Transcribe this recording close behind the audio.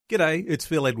G'day, it's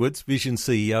Phil Edwards, Vision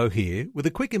CEO here, with a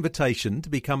quick invitation to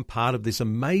become part of this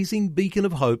amazing beacon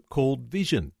of hope called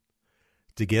Vision.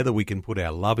 Together we can put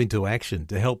our love into action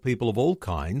to help people of all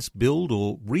kinds build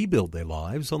or rebuild their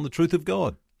lives on the truth of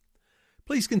God.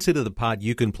 Please consider the part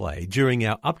you can play during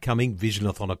our upcoming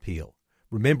Visionathon appeal,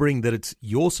 remembering that it's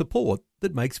your support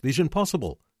that makes Vision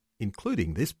possible,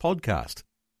 including this podcast.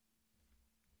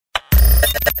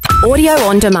 Audio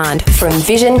on demand from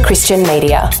Vision Christian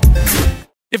Media.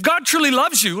 If God truly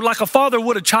loves you like a father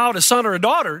would a child, a son, or a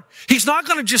daughter, he's not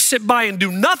going to just sit by and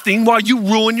do nothing while you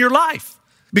ruin your life.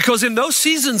 Because in those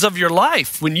seasons of your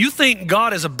life, when you think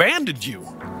God has abandoned you,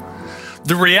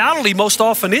 the reality most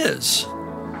often is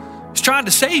he's trying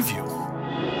to save you.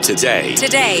 Today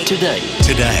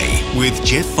with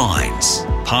Jeff Vines,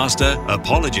 pastor,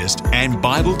 apologist, and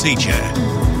Bible teacher.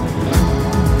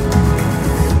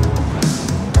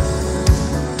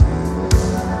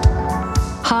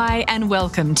 Hi and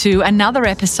welcome to another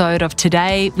episode of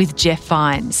Today with Jeff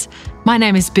Vines. My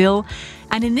name is Bill,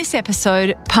 and in this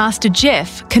episode, Pastor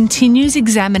Jeff continues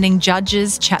examining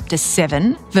Judges chapter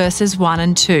 7, verses 1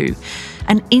 and 2,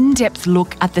 an in-depth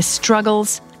look at the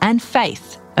struggles and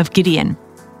faith of Gideon.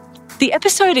 The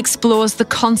episode explores the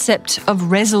concept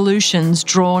of resolutions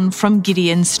drawn from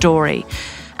Gideon's story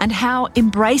and how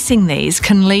embracing these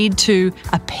can lead to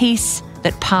a peace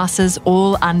that passes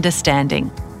all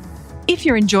understanding. If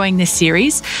you're enjoying this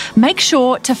series, make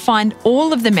sure to find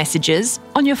all of the messages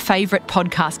on your favourite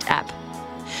podcast app.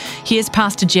 Here's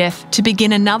Pastor Jeff to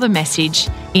begin another message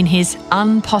in his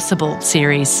Unpossible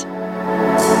series.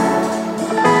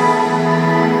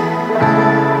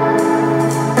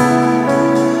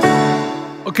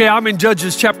 Okay, I'm in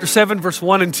Judges chapter 7, verse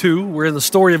 1 and 2. We're in the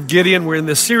story of Gideon. We're in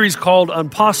this series called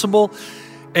Unpossible.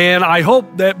 And I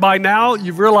hope that by now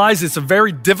you've realized it's a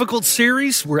very difficult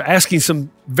series. We're asking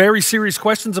some very serious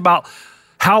questions about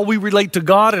how we relate to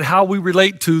God and how we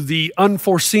relate to the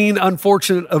unforeseen,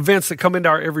 unfortunate events that come into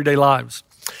our everyday lives.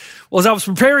 Well, as I was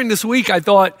preparing this week, I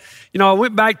thought, I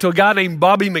went back to a guy named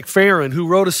Bobby McFerrin who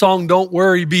wrote a song, Don't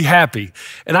Worry, Be Happy.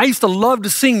 And I used to love to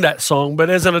sing that song, but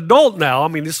as an adult now,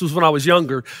 this was when I was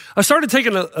younger, I started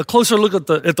taking a closer look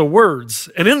at the words.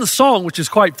 And in the song, which is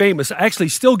quite famous, actually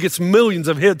still gets millions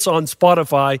of hits on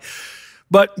Spotify.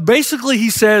 But basically he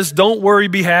says, don't worry,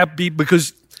 be happy,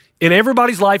 because in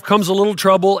everybody's life comes a little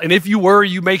trouble, and if you worry,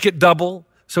 you make it double.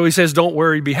 So he says, don't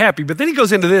worry, be happy. But then he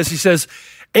goes into this, he says,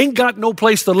 ain't got no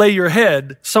place to lay your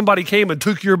head. Somebody came and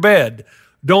took your bed.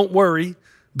 Don't worry,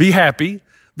 be happy.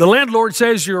 The landlord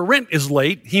says your rent is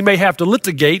late. He may have to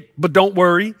litigate, but don't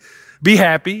worry, be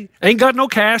happy. Ain't got no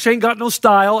cash, ain't got no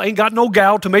style, ain't got no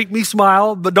gal to make me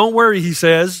smile, but don't worry, he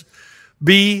says,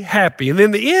 be happy. And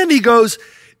in the end, he goes,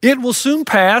 it will soon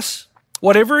pass,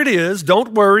 whatever it is,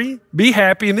 don't worry, be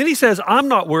happy. And then he says, I'm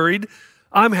not worried,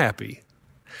 I'm happy.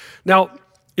 Now,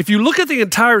 if you look at the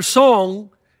entire song,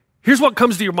 here's what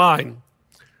comes to your mind.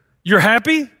 You're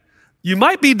happy? You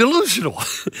might be delusional.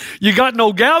 You got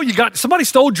no gal. Somebody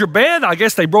stole your bed. I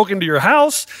guess they broke into your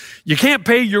house. You can't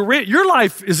pay your rent. Your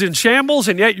life is in shambles,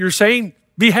 and yet you're saying,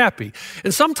 be happy.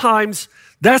 And sometimes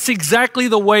that's exactly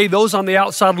the way those on the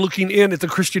outside looking in at the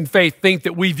Christian faith think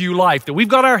that we view life, that we've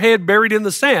got our head buried in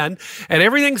the sand and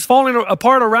everything's falling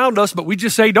apart around us, but we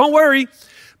just say, don't worry,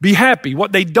 be happy.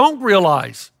 What they don't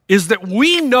realize is that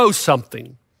we know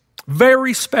something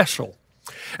very special.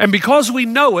 And because we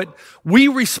know it, we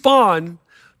respond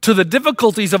to the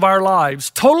difficulties of our lives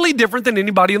totally different than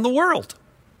anybody in the world.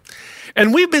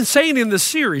 And we've been saying in this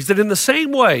series that in the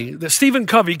same way that Stephen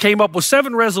Covey came up with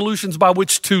 7 resolutions by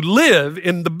which to live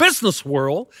in the business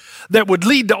world that would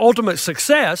lead to ultimate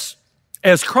success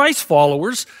as Christ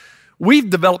followers, we've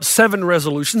developed 7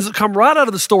 resolutions that come right out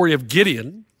of the story of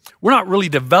Gideon. We're not really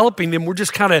developing them. We're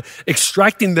just kind of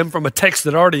extracting them from a text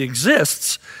that already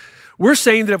exists. We're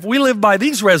saying that if we live by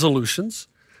these resolutions,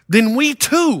 then we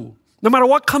too, no matter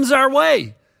what comes our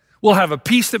way, we'll have a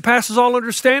peace that passes all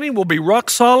understanding. We'll be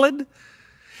rock solid.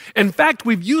 In fact,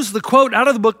 we've used the quote out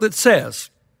of the book that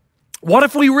says, what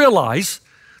if we realize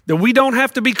that we don't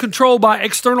have to be controlled by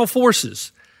external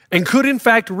forces and could in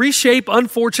fact reshape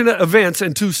unfortunate events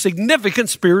into significant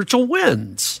spiritual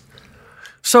wins?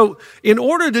 So in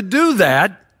order to do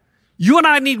that, you and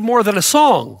I need more than a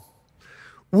song.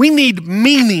 We need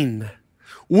meaning.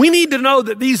 We need to know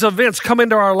that these events come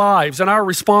into our lives and our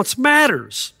response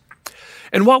matters.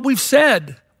 And what we've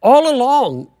said all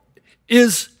along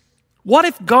is, what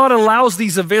if God allows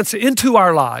these events into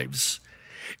our lives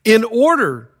in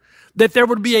order that there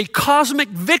would be a cosmic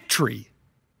victory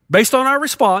based on our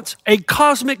response, a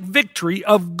cosmic victory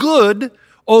of good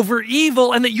over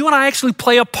evil, and that you and I actually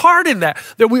play a part in that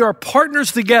we are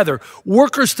partners together,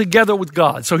 workers together with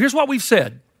God. So here's what we've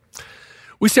said.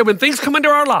 We said when things come into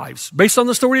our lives, based on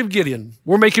the story of Gideon,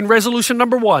 we're making resolution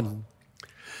number 1,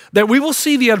 that we will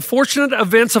see the unfortunate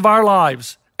events of our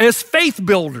lives as faith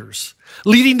builders,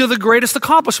 leading to the greatest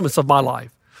accomplishments of my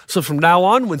life. So from now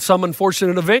on, when some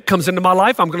unfortunate event comes into my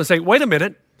life, I'm going to say, wait a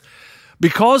minute,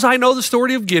 because I know the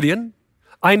story of Gideon,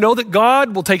 I know that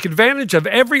God will take advantage of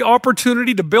every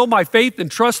opportunity to build my faith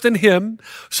and trust in him,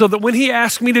 so that when he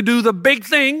asks me to do the big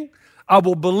thing, I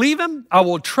will believe him, I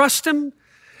will trust him,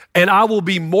 and I will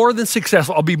be more than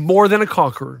successful. I'll be more than a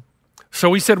conqueror. So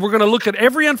we said we're going to look at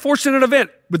every unfortunate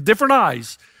event with different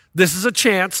eyes. This is a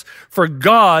chance for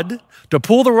God to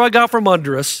pull the rug out from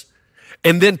under us,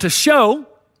 and then to show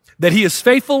that he is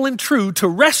faithful and true to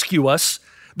rescue us,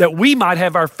 that we might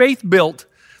have our faith built,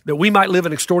 that we might live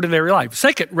an extraordinary life.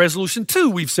 Second, resolution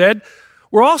 2, we've said,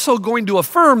 we're also going to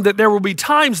affirm that there will be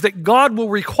times that God will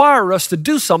require us to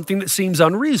do something that seems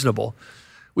unreasonable,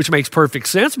 which makes perfect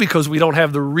sense because we don't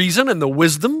have the reason and the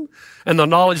wisdom and the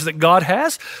knowledge that God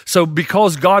has. So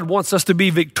because God wants us to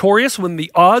be victorious when the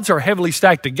odds are heavily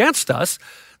stacked against us,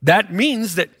 that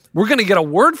means that we're going to get a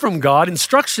word from God,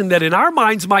 instruction that in our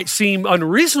minds might seem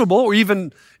unreasonable or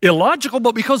even illogical,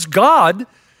 but because God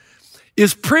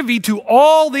is privy to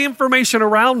all the information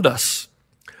around us.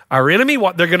 Our enemy,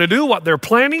 what they're going to do, what they're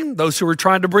planning, those who are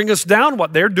trying to bring us down,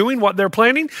 what they're doing, what they're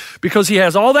planning, because he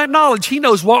has all that knowledge. He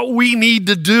knows what we need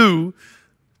to do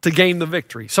to gain the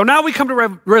victory. So now we come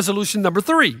to resolution number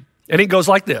 3, and it goes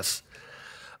like this.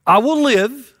 I will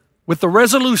live with the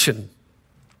resolution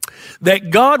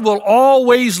that God will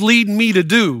always lead me to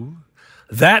do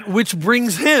that which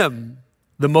brings him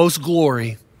the most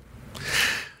glory.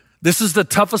 This is the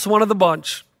toughest one of the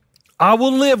bunch. I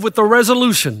will live with the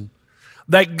resolution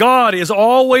that God is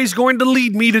always going to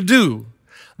lead me to do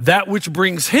that which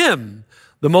brings him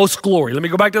the most glory. Let me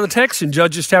go back to the text in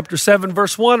Judges chapter 7,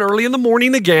 verse 1. Early in the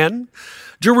morning again,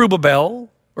 Jerubbaal,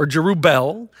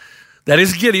 that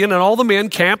is Gideon, and all the men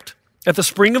camped at the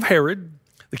spring of Harod.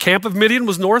 The camp of Midian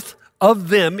was north of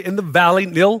them in the valley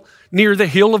near the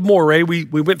hill of Moreh. We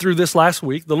went through this last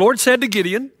week. The Lord said to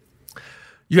Gideon,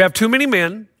 you have too many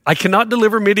men. I cannot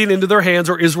deliver Midian into their hands,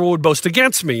 or Israel would boast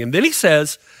against me. And then he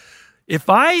says, if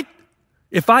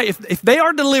they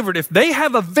are delivered, if they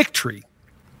have a victory,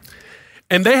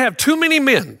 and they have too many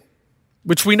men,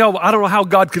 which we know, I don't know how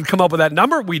God could come up with that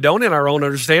number. We don't in our own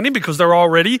understanding, because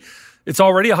it's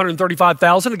already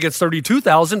 135,000 against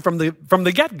 32,000 from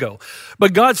the get-go.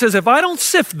 But God says, if I don't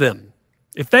sift them,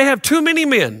 if they have too many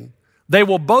men, they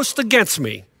will boast against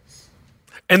me.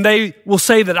 And they will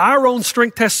say that our own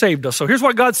strength has saved us. So here's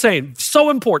what God's saying. So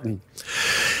important.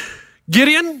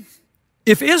 Gideon,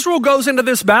 if Israel goes into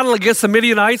this battle against the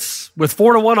Midianites with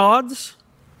 4-1 odds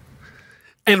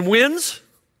and wins,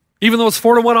 even though it's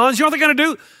 4-1 odds, you know what they're going to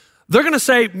do? They're going to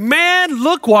say, man,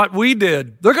 look what we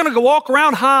did. They're going to go walk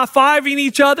around high-fiving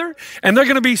each other, and they're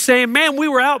going to be saying, man, we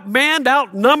were outmanned,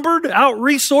 outnumbered,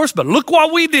 out-resourced, but look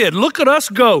what we did. Look at us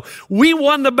go. We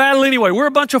won the battle anyway. We're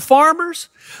a bunch of farmers.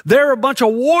 They're a bunch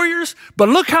of warriors, but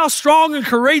look how strong and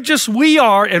courageous we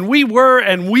are, and we were,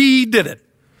 and we did it.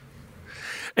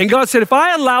 And God said, if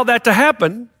I allow that to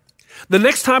happen, the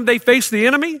next time they face the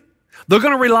enemy, they're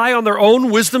going to rely on their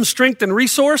own wisdom, strength, and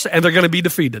resource, and they're going to be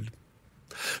defeated.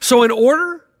 So in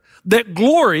order that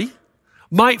glory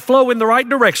might flow in the right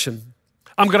direction,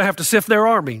 I'm going to have to sift their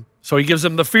army. So he gives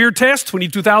them the fear test,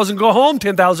 22,000 go home,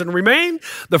 10,000 remain.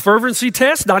 The fervency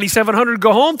test, 9,700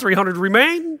 go home, 300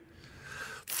 remain.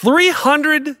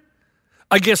 300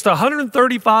 against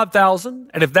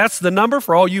 135,000. And if that's the number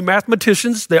for all you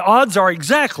mathematicians, the odds are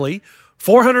exactly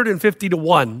 450 to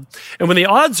 1. And when the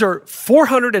odds are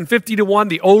 450 to 1,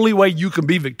 the only way you can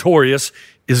be victorious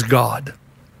is God.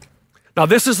 Now,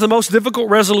 this is the most difficult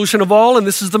resolution of all, and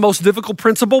this is the most difficult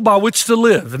principle by which to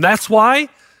live. And that's why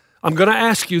I'm going to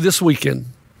ask you this weekend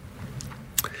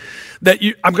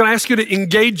I'm going to ask you to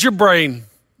engage your brain.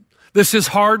 This is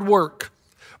hard work,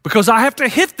 because I have to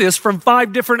hit this from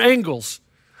 5 different angles,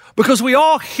 because we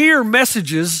all hear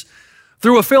messages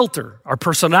through a filter, our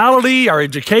personality, our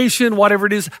education, whatever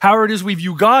it is, however it is we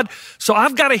view God. So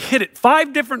I've got to hit it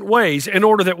 5 different ways in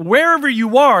order that wherever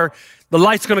you are, the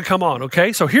light's going to come on,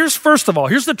 okay? So first of all,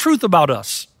 here's the truth about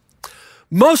us.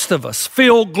 Most of us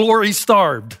feel glory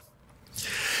starved.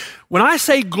 When I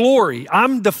say glory,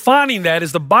 I'm defining that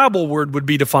as the Bible word would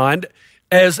be defined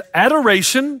as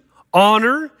adoration,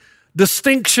 honor,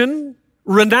 distinction,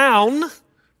 renown,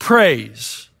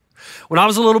 praise. When I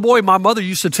was a little boy, my mother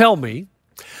used to tell me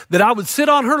that I would sit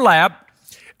on her lap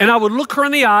and I would look her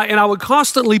in the eye, and I would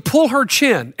constantly pull her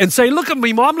chin and say, look at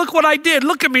me, Mom, look what I did.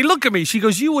 Look at me, look at me. She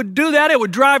goes, you would do that? It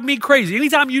would drive me crazy.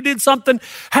 Anytime you did something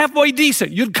halfway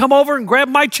decent, you'd come over and grab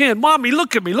my chin. Mommy,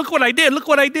 look at me. Look what I did. Look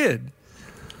what I did.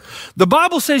 The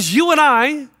Bible says you and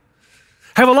I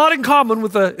have a lot in common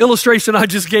with the illustration I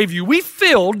just gave you. We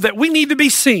feel that we need to be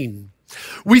seen.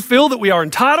 We feel that we are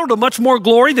entitled to much more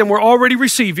glory than we're already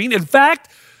receiving. In fact,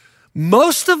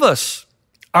 most of us,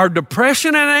 our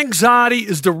depression and anxiety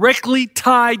is directly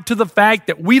tied to the fact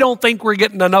that we don't think we're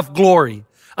getting enough glory,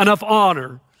 enough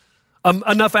honor,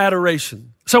 enough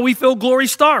adoration. So we feel glory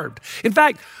starved. In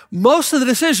fact, most of the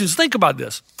decisions, think about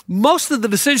this, most of the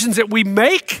decisions that we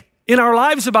make in our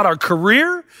lives about our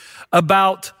career,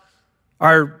 about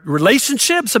our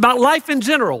relationships, about life in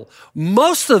general,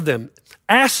 most of them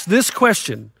ask this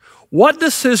question: what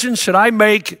decision should I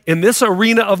make in this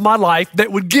arena of my life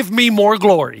that would give me more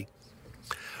glory?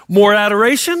 More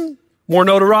adoration, more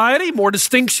notoriety, more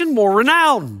distinction, more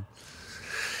renown.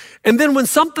 And then when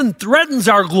something threatens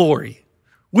our glory,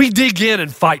 we dig in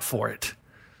and fight for it.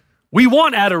 We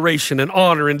want adoration and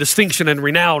honor and distinction and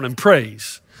renown and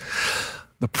praise.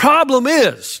 The problem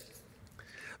is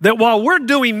that while we're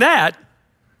doing that,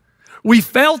 we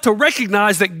fail to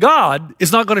recognize that God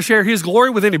is not going to share his glory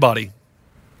with anybody.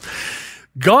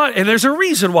 God, and there's a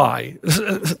reason why.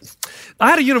 I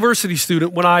had a university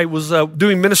student when I was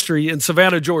doing ministry in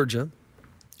Savannah, Georgia,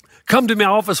 come to my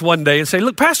office one day and say,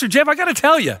 look, Pastor Jeff, I got to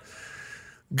tell you,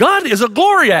 God is a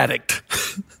glory addict.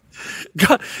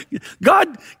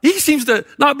 God, he seems to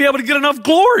not be able to get enough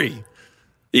glory.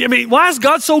 I mean, why is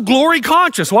God so glory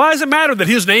conscious? Why does it matter that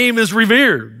his name is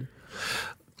revered?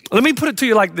 Let me put it to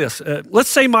you like this. Let's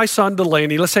say my son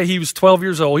Delaney, let's say he was 12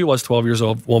 years old. He was 12 years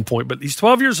old at one point, but he's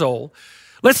 12 years old.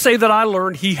 Let's say that I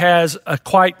learned he has a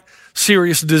quite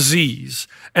serious disease.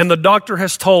 And the doctor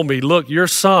has told me, look, your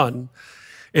son,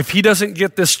 if he doesn't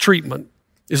get this treatment,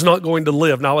 is not going to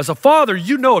live. Now, as a father,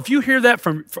 you know, if you hear that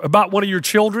about one of your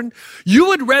children, you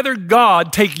would rather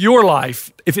God take your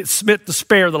life if it's meant to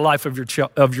spare the life of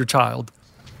your child.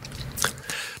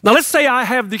 Now, let's say I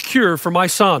have the cure for my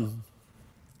son.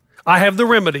 I have the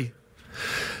remedy.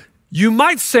 You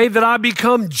might say that I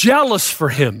become jealous for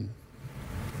him.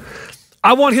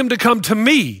 I want him to come to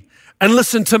me and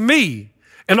listen to me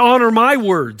and honor my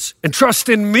words and trust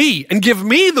in me and give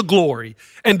me the glory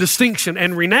and distinction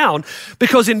and renown,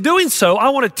 because in doing so, I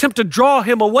want to attempt to draw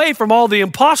him away from all the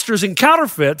imposters and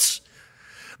counterfeits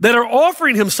that are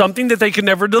offering him something that they can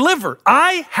never deliver.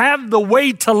 I have the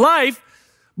way to life,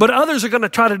 but others are going to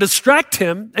try to distract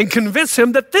him and convince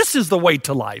him that this is the way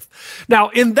to life. Now,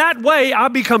 in that way, I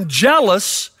become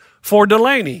jealous for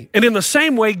Delaney. And in the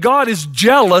same way, God is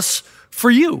jealous for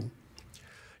you.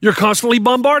 You're constantly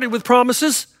bombarded with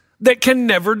promises that can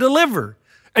never deliver,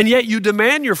 and yet you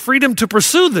demand your freedom to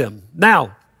pursue them.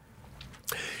 Now,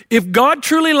 if God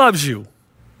truly loves you,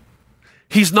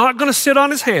 he's not going to sit on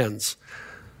his hands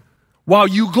while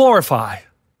you glorify,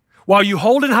 while you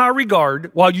hold in high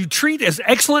regard, while you treat as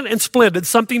excellent and splendid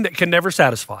something that can never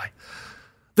satisfy.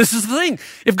 This is the thing.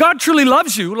 If God truly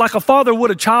loves you like a father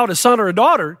would a child, a son, or a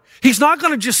daughter, he's not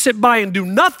going to just sit by and do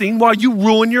nothing while you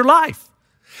ruin your life.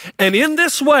 And in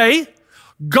this way,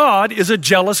 God is a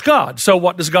jealous God. So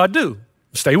what does God do?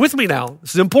 Stay with me now.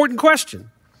 This is an important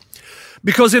question.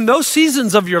 Because in those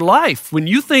seasons of your life, when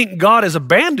you think God has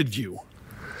abandoned you,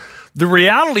 the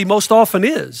reality most often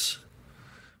is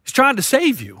he's trying to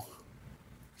save you.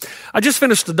 I just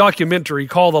finished a documentary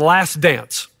called The Last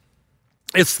Dance.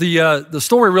 It's the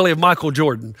story really of Michael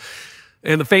Jordan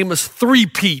and the famous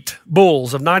three-peat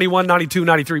Bulls of 91, 92,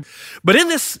 93. But in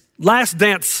this Last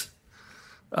Dance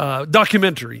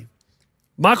documentary,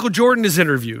 Michael Jordan is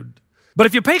interviewed. But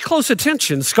if you pay close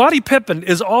attention, Scottie Pippen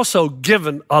is also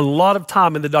given a lot of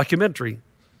time in the documentary.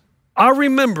 I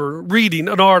remember reading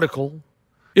an article.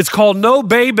 It's called No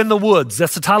Babe in the Woods.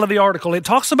 That's the title of the article. It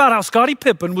talks about how Scottie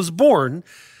Pippen was born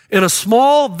in a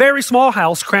small, very small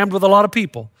house crammed with a lot of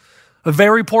people, a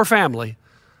very poor family.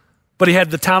 But he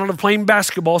had the talent of playing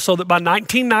basketball, so that by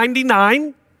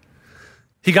 1999,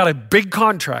 he got a big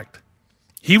contract.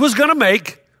 He was going to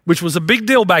make, which was a big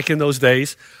deal back in those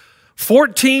days,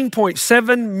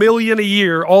 $14.7 million a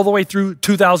year all the way through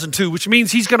 2002, which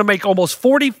means he's going to make almost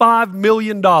 $45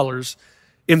 million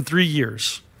in 3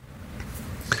 years.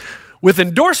 With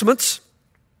endorsements,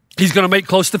 he's going to make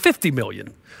close to $50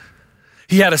 million.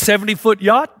 He had a 70-foot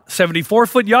yacht,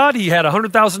 74-foot yacht. He had a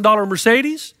 $100,000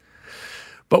 Mercedes.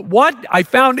 But what I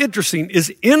found interesting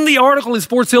is in the article in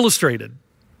Sports Illustrated,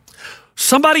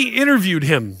 somebody interviewed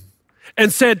him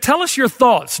and said, tell us your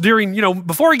thoughts during,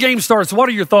 before a game starts, what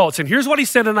are your thoughts? And here's what he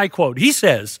said, and I quote, he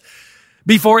says,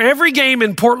 Before every game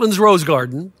in Portland's Rose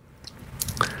Garden,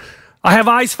 I have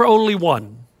eyes for only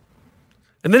one.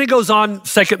 And then it goes on,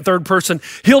 second, third person.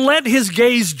 He'll let his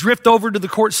gaze drift over to the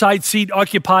courtside seat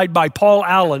occupied by Paul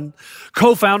Allen,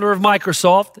 co-founder of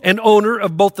Microsoft and owner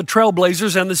of both the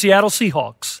Trailblazers and the Seattle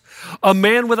Seahawks. A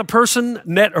man with a personal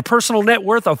net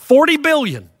worth of $40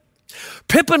 billion.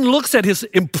 Pippen looks at his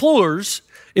employer's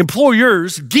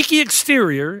geeky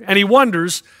exterior and he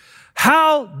wonders,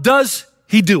 how does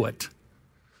he do it?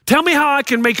 Tell me how I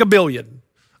can make $1 billion.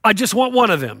 I just want one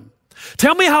of them.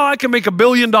 Tell me how I can make $1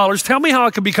 billion. Tell me how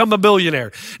I can become a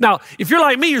billionaire. Now, if you're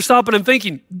like me, you're stopping and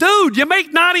thinking, dude, you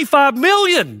make $95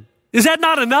 million. Is that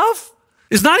not enough?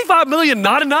 Is $95 million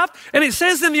not enough? And it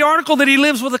says in the article that he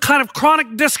lives with a kind of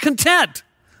chronic discontent.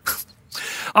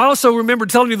 I also remember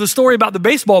telling you the story about the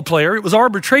baseball player. It was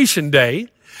arbitration day,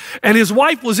 and his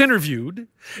wife was interviewed.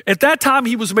 At that time,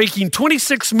 he was making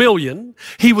 $26 million.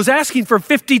 He was asking for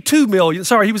 $52 million.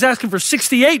 Sorry, he was asking for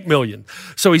 $68 million.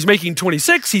 So he's making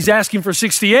 26. He's asking for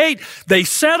 68. They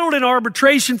settled in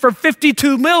arbitration for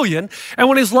 $52 million. And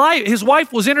when his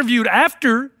wife was interviewed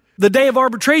after the day of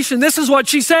arbitration, this is what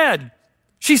she said.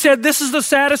 She said, "This is the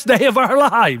saddest day of our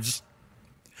lives."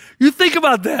 You think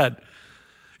about that.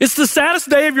 It's the saddest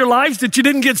day of your lives that you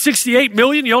didn't get 68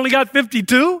 million, you only got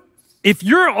 52. If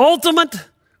your ultimate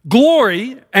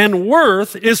glory and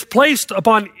worth is placed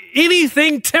upon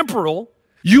anything temporal,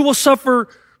 you will suffer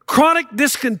chronic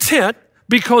discontent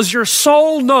because your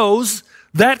soul knows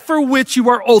that for which you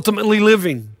are ultimately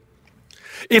living.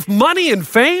 If money and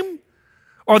fame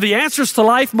are the answers to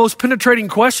life's most penetrating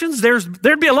questions,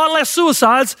 there'd be a lot less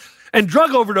suicides and drug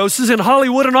overdoses in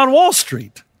Hollywood and on Wall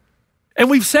Street. And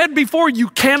we've said before, you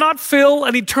cannot fill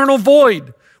an eternal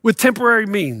void with temporary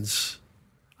means.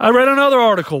 I read another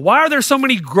article. Why are there so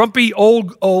many grumpy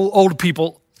old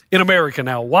people in America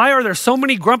now? Why are there so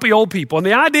many grumpy old people? And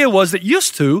the idea was that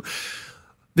used to,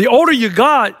 the older you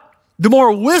got, the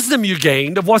more wisdom you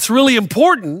gained of what's really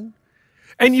important,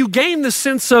 and you gained the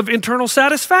sense of internal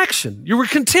satisfaction. You were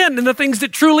content in the things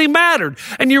that truly mattered,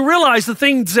 and you realized the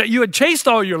things that you had chased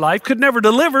all your life could never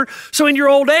deliver. So in your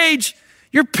old age,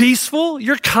 you're peaceful,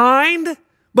 you're kind,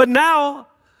 but now,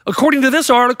 according to this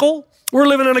article, we're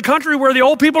living in a country where the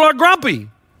old people are grumpy.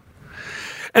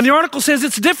 And the article says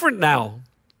it's different now.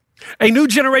 A new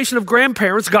generation of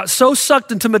grandparents got so sucked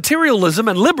into materialism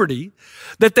and liberty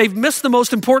that they've missed the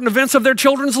most important events of their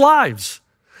children's lives.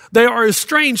 They are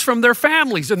estranged from their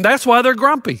families, and that's why they're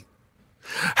grumpy.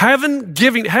 Having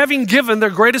given their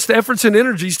greatest efforts and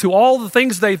energies to all the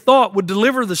things they thought would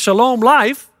deliver the shalom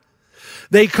life,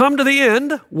 they come to the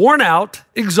end, worn out,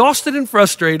 exhausted and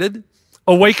frustrated,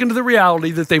 awaken to the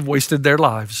reality that they've wasted their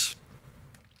lives.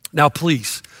 Now,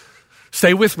 please,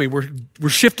 stay with me. We're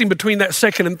shifting between that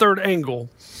second and third angle.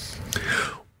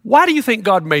 Why do you think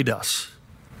God made us?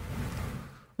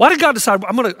 Why did God decide,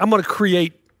 I'm gonna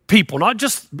create people, not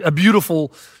just a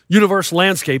beautiful universe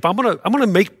landscape. I'm gonna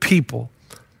make people.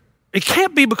 It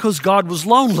can't be because God was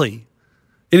lonely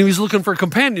and he was looking for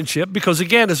companionship, because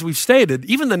again, as we've stated,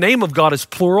 even the name of God is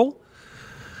plural.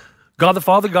 God the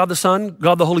Father, God the Son,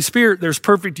 God the Holy Spirit. There's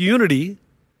perfect unity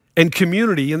and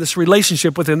community in this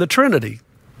relationship within the Trinity.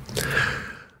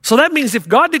 So that means if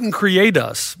God didn't create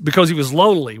us because he was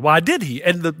lonely, why did he?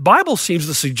 And the Bible seems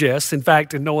to suggest, in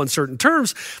fact, in no uncertain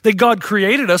terms, that God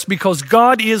created us because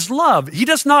God is love. He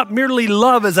does not merely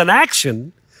love as an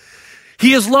action.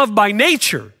 He is love by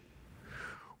nature,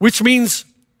 which means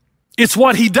it's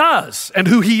what he does and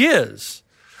who he is.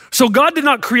 So God did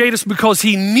not create us because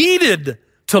he needed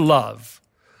to love,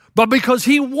 but because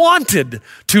he wanted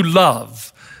to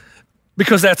love,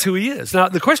 because that's who he is. Now,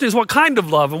 the question is, what kind of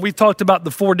love? And we've talked about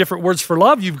the 4 different words for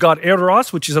love. You've got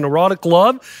eros, which is an erotic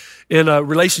love in a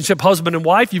relationship, husband and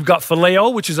wife. You've got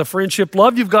phileo, which is a friendship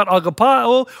love. You've got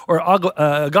agapao, or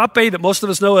agape, that most of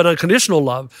us know, an unconditional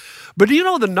love. But do you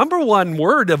know the number one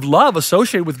word of love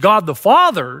associated with God the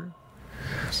Father,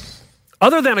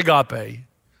 other than agape,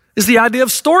 is the idea of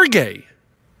storge?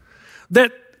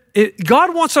 That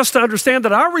God wants us to understand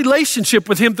that our relationship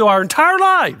with him through our entire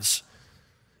lives,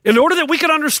 in order that we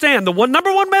can understand, the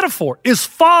number one metaphor is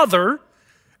father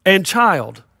and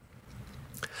child.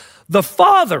 The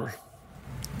father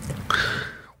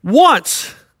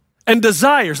wants and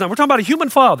desires. Now we're talking about a human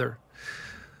father.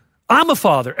 I'm a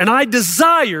father, and I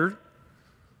desire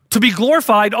to be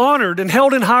glorified, honored, and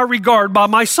held in high regard by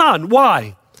my son.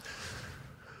 Why?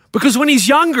 Because when he's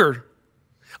younger,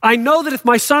 I know that if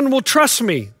my son will trust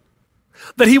me,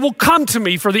 that he will come to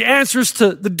me for the answers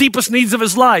to the deepest needs of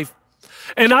his life.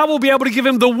 And I will be able to give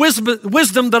him the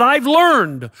wisdom that I've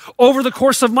learned over the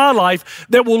course of my life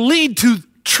that will lead to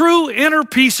true inner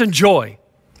peace and joy.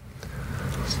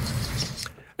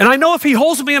 And I know if he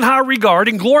holds me in high regard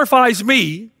and glorifies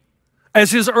me as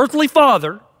his earthly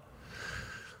father,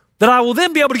 that I will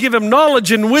then be able to give him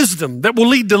knowledge and wisdom that will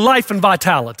lead to life and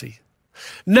vitality.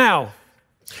 Now,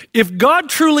 if God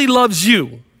truly loves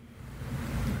you,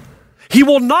 he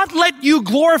will not let you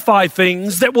glorify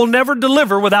things that will never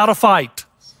deliver without a fight.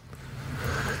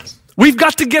 We've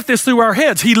got to get this through our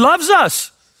heads. He loves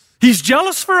us. He's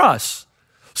jealous for us.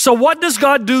 So what does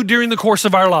God do during the course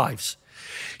of our lives?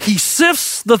 He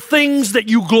sifts the things that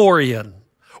you glory in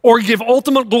or give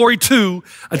ultimate glory to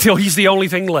until he's the only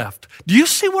thing left. Do you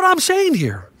see what I'm saying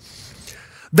here?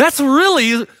 That's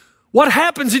really what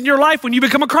happens in your life when you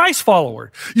become a Christ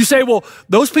follower. You say, well,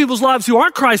 those people's lives who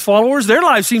aren't Christ followers, their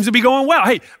lives seems to be going well.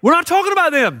 Hey, we're not talking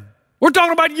about them. We're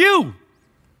talking about you.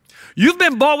 You've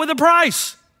been bought with a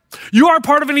price. You are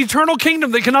part of an eternal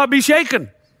kingdom that cannot be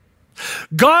shaken.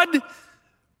 God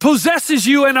possesses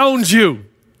you and owns you.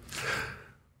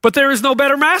 But there is no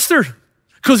better master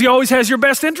because he always has your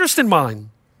best interest in mind.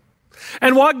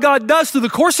 And what God does through the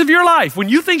course of your life, when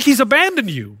you think he's abandoned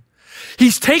you,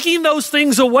 he's taking those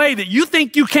things away that you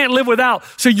think you can't live without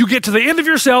so you get to the end of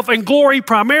yourself and glory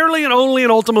primarily and only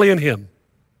and ultimately in him.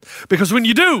 Because when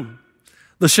you do,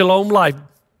 the shalom life,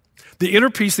 the inner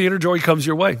peace, the inner joy comes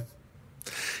your way.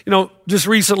 You know, just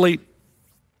recently,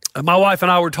 my wife and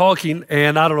I were talking,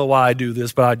 and I don't know why I do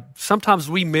this, but sometimes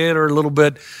we men are a little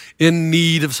bit in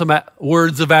need of some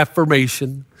words of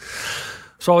affirmation.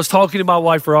 So I was talking to my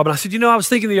wife, Robin. I said, you know, I was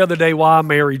thinking the other day why I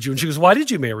married you. And she goes, why did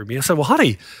you marry me? I said, well,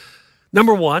 honey,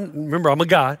 number one, remember, I'm a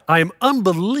guy. I am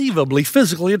unbelievably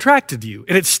physically attracted to you.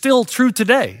 And it's still true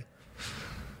today.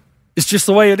 It's just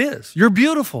the way it is. You're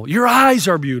beautiful. Your eyes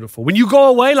are beautiful. When you go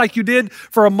away like you did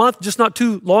for a month just not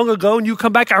too long ago and you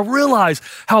come back, I realize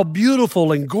how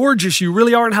beautiful and gorgeous you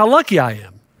really are and how lucky I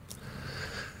am.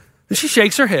 And she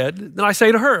shakes her head. Then I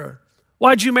say to her,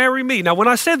 why'd you marry me? Now, when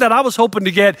I said that, I was hoping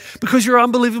to get, because you're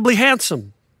unbelievably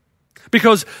handsome,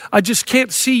 because I just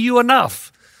can't see you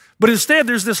enough. But instead,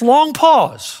 there's this long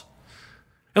pause.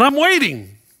 And I'm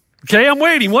waiting. Okay, I'm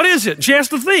waiting. What is it? And she has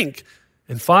to think.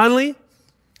 And finally,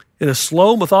 in a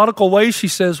slow, methodical way, she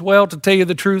says, well, to tell you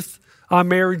the truth, I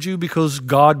married you because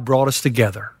God brought us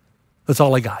together. That's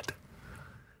all I got.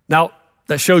 Now,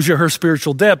 that shows you her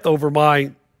spiritual depth over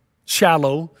my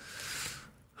shallow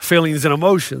feelings and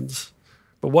emotions.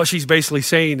 But what she's basically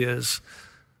saying is,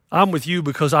 I'm with you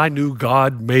because I knew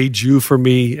God made you for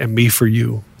me and me for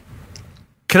you.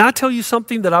 Can I tell you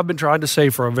something that I've been trying to say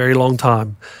for a very long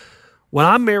time? When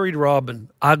I married Robin,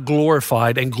 I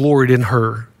glorified and gloried in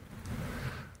her.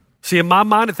 See, in my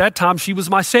mind at that time, she was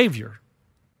my savior.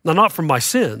 Now, not from my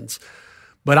sins,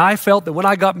 but I felt that when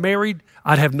I got married,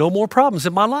 I'd have no more problems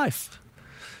in my life.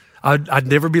 I'd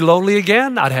never be lonely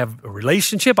again. I'd have a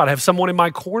relationship. I'd have someone in my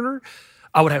corner.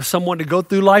 I would have someone to go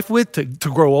through life with, to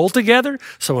grow old together.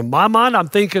 So in my mind, I'm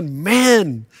thinking,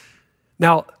 man,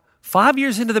 now 5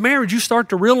 years into the marriage, you start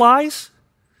to realize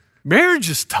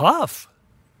marriage is tough.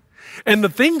 And the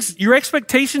things, your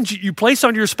expectations you place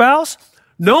on your spouse,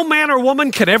 no man or woman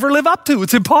can ever live up to.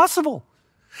 It's impossible.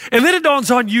 And then it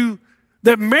dawns on you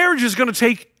that marriage is going to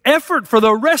take effort for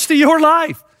the rest of your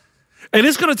life. And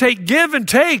it's going to take give and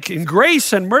take and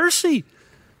grace and mercy.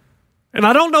 And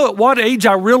I don't know at what age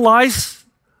I realized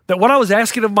that what I was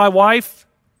asking of my wife,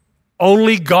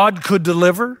 only God could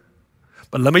deliver.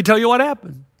 But let me tell you what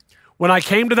happened. When I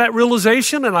came to that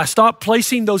realization and I stopped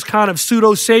placing those kind of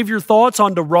pseudo-savior thoughts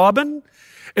onto Robin,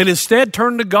 and instead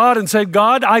turned to God and said,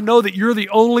 God, I know that you're the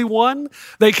only one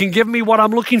that can give me what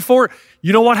I'm looking for.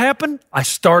 You know what happened? I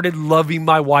started loving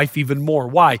my wife even more.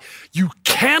 Why? You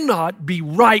cannot be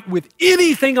right with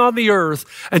anything on the earth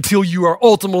until you are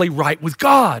ultimately right with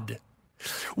God.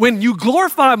 When you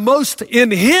glorify most in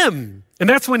him, and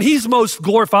that's when he's most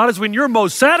glorified, is when you're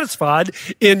most satisfied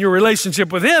in your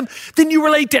relationship with him, then you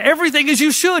relate to everything as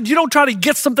you should. You don't try to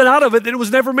get something out of it that it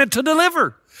was never meant to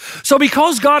deliver. So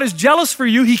because God is jealous for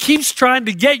you, he keeps trying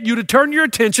to get you to turn your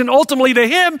attention ultimately to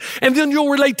him, and then you'll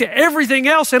relate to everything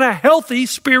else in a healthy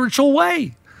spiritual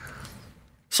way.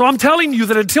 So I'm telling you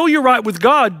that until you're right with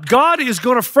God, God is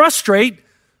going to frustrate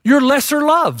your lesser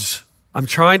loves. I'm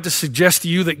trying to suggest to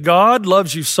you that God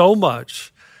loves you so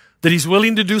much that he's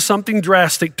willing to do something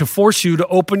drastic to force you to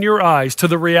open your eyes to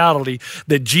the reality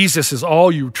that Jesus is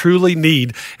all you truly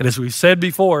need. And as we've said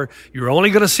before, you're only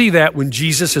going to see that when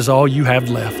Jesus is all you have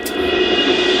left.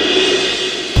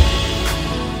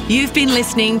 You've been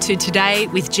listening to Today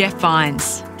with Jeff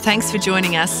Vines. Thanks for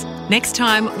joining us. Next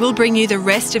time, we'll bring you the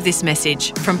rest of this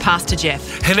message from Pastor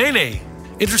Jeff. Henene,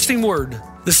 interesting word.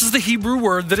 This is the Hebrew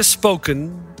word that is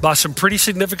spoken by some pretty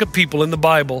significant people in the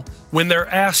Bible when they're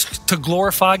asked to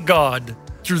glorify God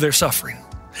through their suffering.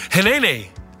 Henene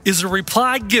is a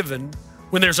reply given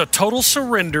when there's a total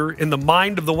surrender in the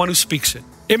mind of the one who speaks it.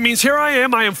 It means, here I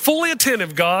am fully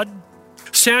attentive, God.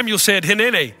 Samuel said,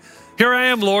 Hinene, here I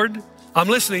am, Lord, I'm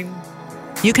listening.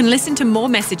 You can listen to more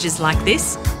messages like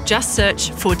this. Just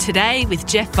search for Today with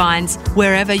Jeff Vines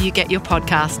wherever you get your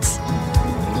podcasts.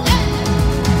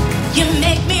 You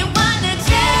make me wanna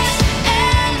dance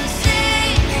and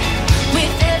sing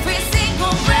with every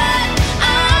single breath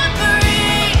I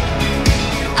breathe.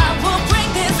 I will bring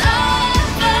this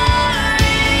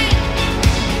offering.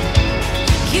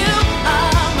 You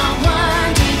are my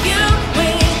wonder, you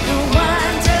with the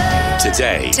wonder.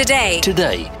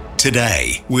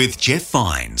 Today with Jeff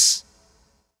Vines.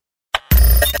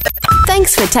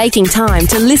 Thanks for taking time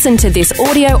to listen to this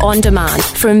audio on demand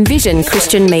from Vision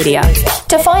Christian Media.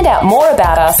 To find out more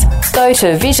about us, go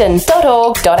to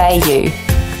vision.org.au.